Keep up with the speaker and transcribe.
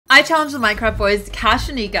I challenged the Minecraft boys, Cash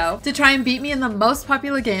and Nico, to try and beat me in the most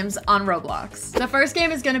popular games on Roblox. The first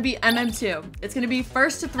game is going to be MM2. It's going to be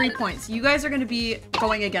first to 3 points. You guys are going to be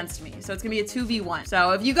going against me. So it's going to be a 2v1.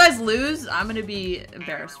 So if you guys lose, I'm going to be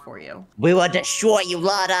embarrassed for you. We will destroy you,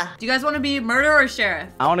 Lana. Do you guys want to be murder or sheriff?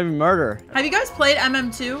 I want to be murder. Have you guys played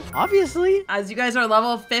MM2? Obviously. As you guys are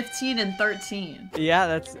level 15 and 13. Yeah,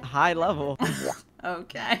 that's high level.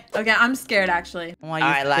 Okay. Okay, I'm scared actually. Why All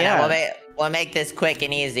right, Lana, scared? we'll make this quick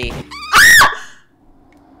and easy. Wait,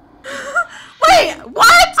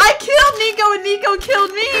 what? I killed Nico and Nico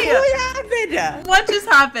killed me. What happened? What just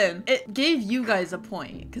happened? It gave you guys a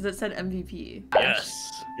point because it said MVP. Yes.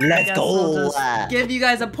 Let's I go. guess I'll just give you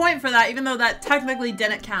guys a point for that, even though that technically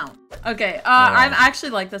didn't count. Okay, I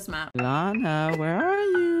actually like this map. Lana, where are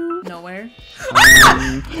you? Nowhere.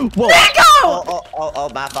 Whoa. Nico! Oh,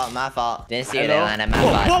 my fault. Didn't see you there, Lana, my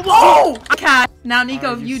Whoa, fault. whoa, whoa. Okay, now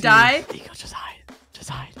Nico, if you die. Nico, just hide. Just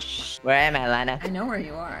hide. Shh. Where am I, Lana? I know where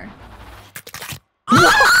you are.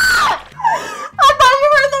 I thought you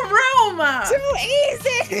were in the room! Too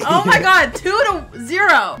easy! Oh my god,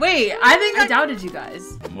 2-0. Wait, I think I doubted you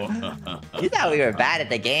guys. You thought we were bad at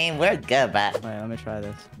the game? We're good, but... Wait, let me try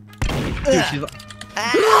this. Dude, she's...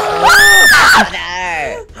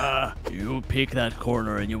 You pick that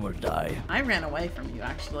corner and you will die. I ran away from you,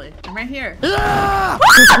 actually. I'm right here.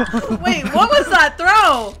 Wait, what was that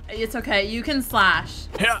throw? It's okay, you can slash.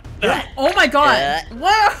 Oh my god.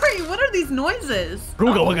 What are you? What are these noises?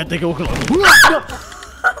 Bro! Wait, I'm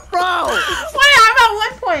at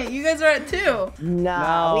 1 point. You guys are at 2.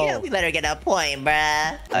 No. We let her get a point,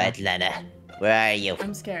 bruh. Alright, Lana. Where are you?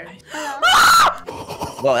 I'm scared.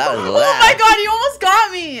 Whoa, that was loud. Oh my god, you almost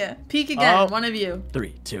got me. Peek again, one of you.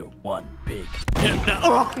 3, 2, 1, peek.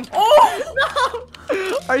 Oh!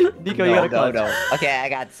 Are you? Nico, you gotta clutch. No. Okay, I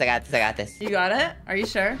got this. You got it? Are you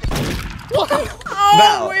sure? Bro.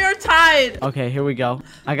 Oh, we are tied. Okay, here we go.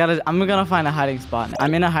 I'm gonna find a hiding spot.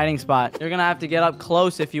 I'm in a hiding spot. You're gonna have to get up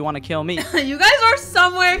close if you want to kill me. You guys are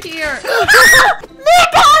somewhere here.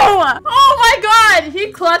 Nico! Oh my god,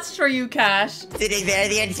 he clutched for you, Cash. Sitting there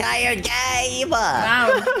the entire game.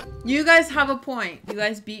 Wow. You guys have a point. You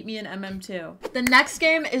guys beat me in MM2. The next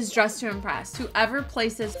game is Dress to Impress. Whoever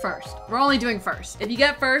places first. We're only doing first. If you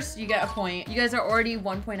get first, you get a point. You guys are already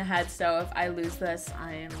 1 point ahead, so if I lose this,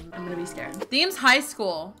 I'm gonna be scared. Theme's high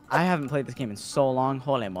school. I haven't played this game in so long.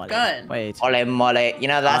 Holy moly. Good. Wait. Ole mole. You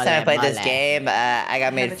know, last time I played this mole. game, I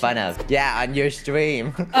got made fun of. Yeah, on your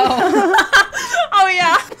stream. Oh. Oh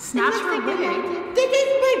yeah. Snatch her wig.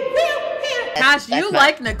 Cash, you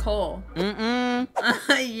like Nicole.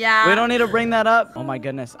 Yeah. We don't need to bring that up. Oh my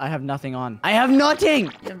goodness, I have nothing on. I have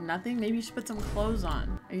nothing. You have nothing? Maybe you should put some clothes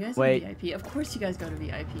on. Are you guys Wait. in VIP? Of course you guys go to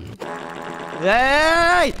VIP.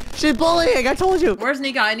 Hey, she's bullying. I told you. Where's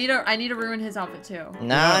Nico? I need to ruin his outfit too.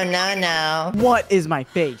 No. What is my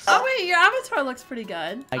face? Oh wait, your avatar looks pretty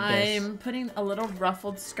good. I guess. I'm putting a little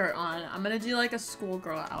ruffled skirt on. I'm gonna do like a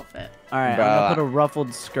schoolgirl outfit. All right, Bro. I'm gonna put a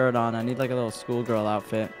ruffled skirt on. I need like a little schoolgirl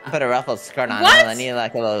outfit. Put a ruffled skirt on. What? I need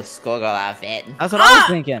like a little schoolgirl outfit. That's what I was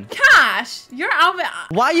thinking. Cash, your outfit.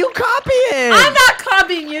 Why are you copying? I'm not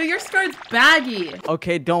copying you. Your skirt's baggy.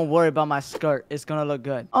 Okay, don't worry about my skirt. It's gonna look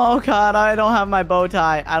good. Oh god, I don't have my bow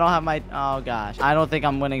tie. I don't have my. Oh gosh, I don't think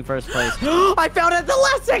I'm winning first place. I found it at the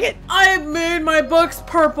last second. I made my books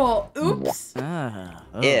purple. Oops. Ew.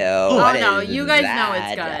 Oh what no, is you guys know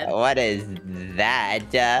that? it's good. What is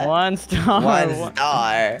that? 1 star. 1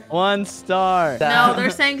 star. 1 star. No, they're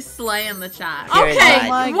saying slay in the chat. You're Okay,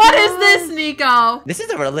 not. what is this, Nico? This is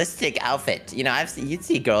a realistic outfit. You know, you'd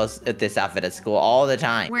see girls with this outfit at school all the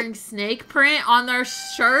time. Wearing snake print on their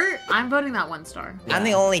shirt? I'm voting that 1 star. I'm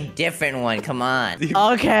the only different one. Come on.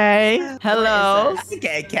 Okay. Hello. What is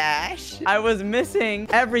Okay, Cash. I was missing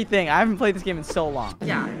everything. I haven't played this game in so long.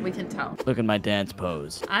 Yeah, we can tell. Look at my dance pose.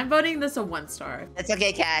 I'm voting this a 1 star. It's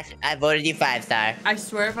okay, Cash. I voted you 5 star. I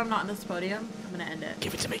swear if I'm not on this podium, I'm gonna end it.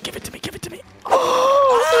 Give it to me, give it to me, give it to me.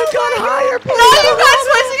 Oh, I got higher. No, you guys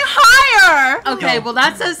wasn't higher! Okay, well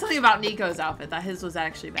that says something about Nico's outfit, that his was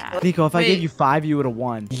actually bad. Nico, if I Wait. gave you 5, you would have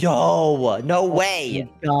won. Yo, no way.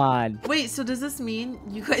 God. Wait, so does this mean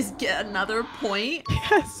you guys get another point?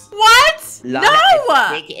 Yes. What? Lana, No! I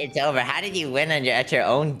think it's over. How did you win at your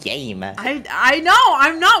own game? I know,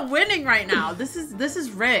 I'm not winning right now. This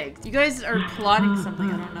is rigged. You guys are plotting something,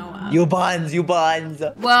 I don't know what. You buns, you buns.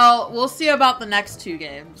 Well, we'll see about the next 2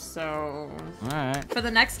 games. So All right. for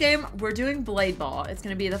the next game, we're doing blade ball. It's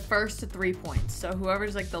gonna be the first to 3 points. So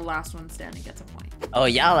whoever's like the last one standing gets a point. Oh,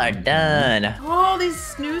 y'all are done. Oh,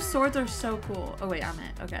 these new swords are so cool. Oh wait, I'm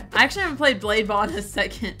it. Okay. I actually haven't played blade ball in a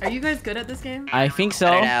second. Are you guys good at this game? I think so.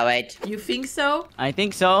 I don't know, wait. You think so? I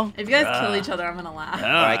think so. If you guys kill each other, I'm gonna laugh. All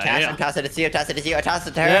right, Cash, I'm tossing it to you, tossing it to you, I toss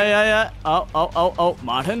it to her. Yeah. Oh,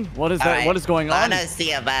 Martin, what is that? Right. What is going on? Lana,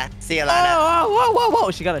 see ya, bye. See ya, Lana.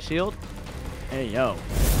 Whoa. She got a shield. Hey, yo.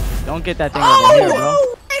 Don't get that thing over here, bro.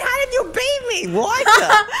 Hey, how did you beat me? What?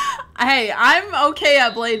 Hey, I'm okay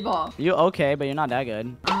at blade ball. You okay, but you're not that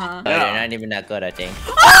good. Uh-huh. Oh, you're not even that good, I think.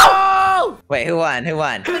 Oh! Wait, who won? Who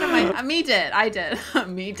won? Me did. I did.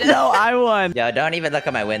 Me did. No, I won. Yo, don't even look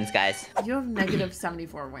at my wins, guys. You have negative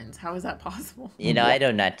 74 wins. How is that possible? You know, I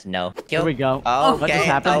do not know. Here we go. Oh, What okay. just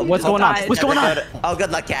happened? Oh, What's going on? died. What's going on? Oh, good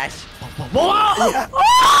luck, Cash.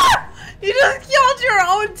 Ah! You just killed your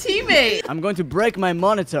own teammate. I'm going to break my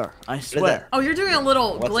monitor. I swear. Oh, you're doing a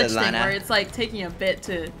little What's glitch it, thing Lana? where it's like taking a bit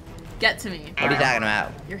to get to me. What are you talking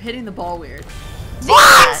about? You're hitting the ball weird.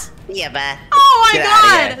 What? Yeah, bye. Oh my Get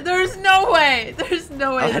outta god! There's no way. There's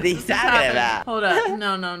no way. What that are you this is talking happening. about? Hold up.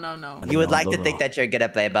 No. You would like to think that you're good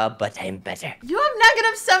at play ball, but I'm better. You have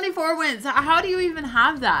negative 74 wins. How do you even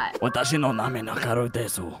have that? 私の名前なカロで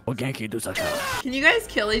す。お元気ですか？ Can you guys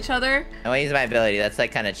kill each other? I want to use my ability. That's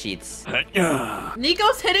like kind of cheats.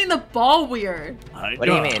 Nico's hitting the ball weird. What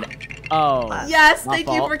do you mean? Oh. Yes, My thank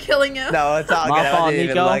you fault. for killing him. No, it's all My good. I fault, wasn't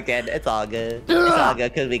even Nico. looking. It's all good. It's all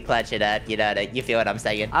good because we clutch it up. You know, you feel what I'm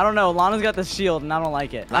saying? I don't know. Lana's got the shield, and I don't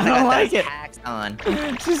like it. I I don't got like those it. hacks on.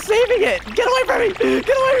 She's saving it. Get away from me.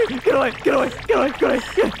 Get away. Get away. Get away. Get away. Get away.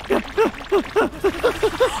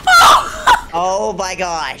 Oh my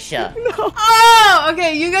gosh. Oh,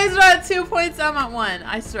 okay. You guys are at 2 points. I'm at 1.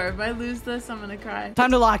 I swear, if I lose this, I'm gonna cry.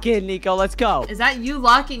 Time to lock in, Nico. Let's go. Is that you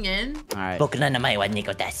locking in? All right. 僕の名前はニ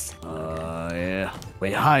コです。 Yeah.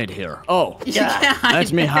 We hide here. Oh, You can't hide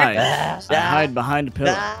that's me there. hide. I hide behind a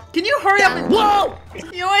pillar. Can you hurry up and... Whoa!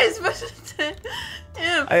 You always push it to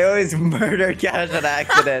him. I always murder Cash on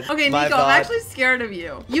accident. Okay, My Nico, fault. I'm actually scared of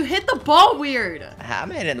you. You hit the ball weird. How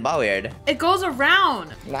am I hitting the ball weird? It goes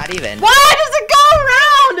around. Not even. Why does it go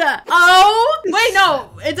around? Oh, wait, no.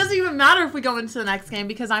 It doesn't even matter if we go into the next game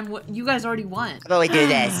because you guys already won. How about we do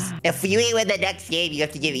this? If you win the next game, you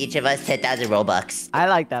have to give each of us 10,000 Robux. I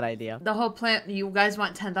like that idea. The whole plan, you guys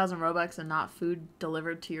want 10,000 Robux and not food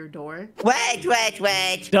delivered to your door? Wait.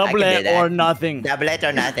 I Double can do it that. or nothing. Double it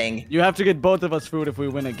or nothing. You have to get both of us food if we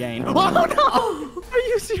win a game. Oh no! Are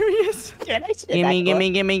you serious?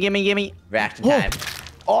 Gimme. Reaction time.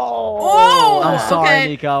 Oh, I'm sorry, okay.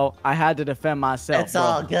 Nico. I had to defend myself. It's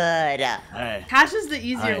all good. Hey. Cash is the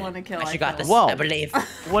easier Aye. one to kill. I I should got feel. this, Whoa. I believe.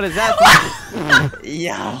 What is that?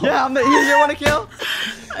 Yeah. Yeah, I'm the easier one to kill.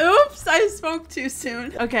 Oops, I spoke too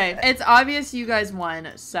soon. Okay, it's obvious you guys won,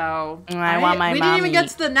 so I want my we didn't even mommy. get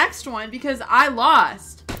to the next one because I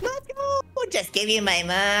lost. Let's go. Just give you my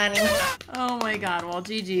money. Oh my god, well,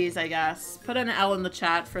 GG's, I guess. Put an L in the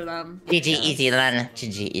chat for them. GG easy, Lana.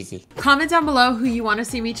 GG easy. Comment down below who you want to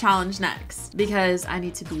see me challenge next, because I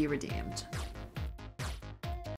need to be redeemed.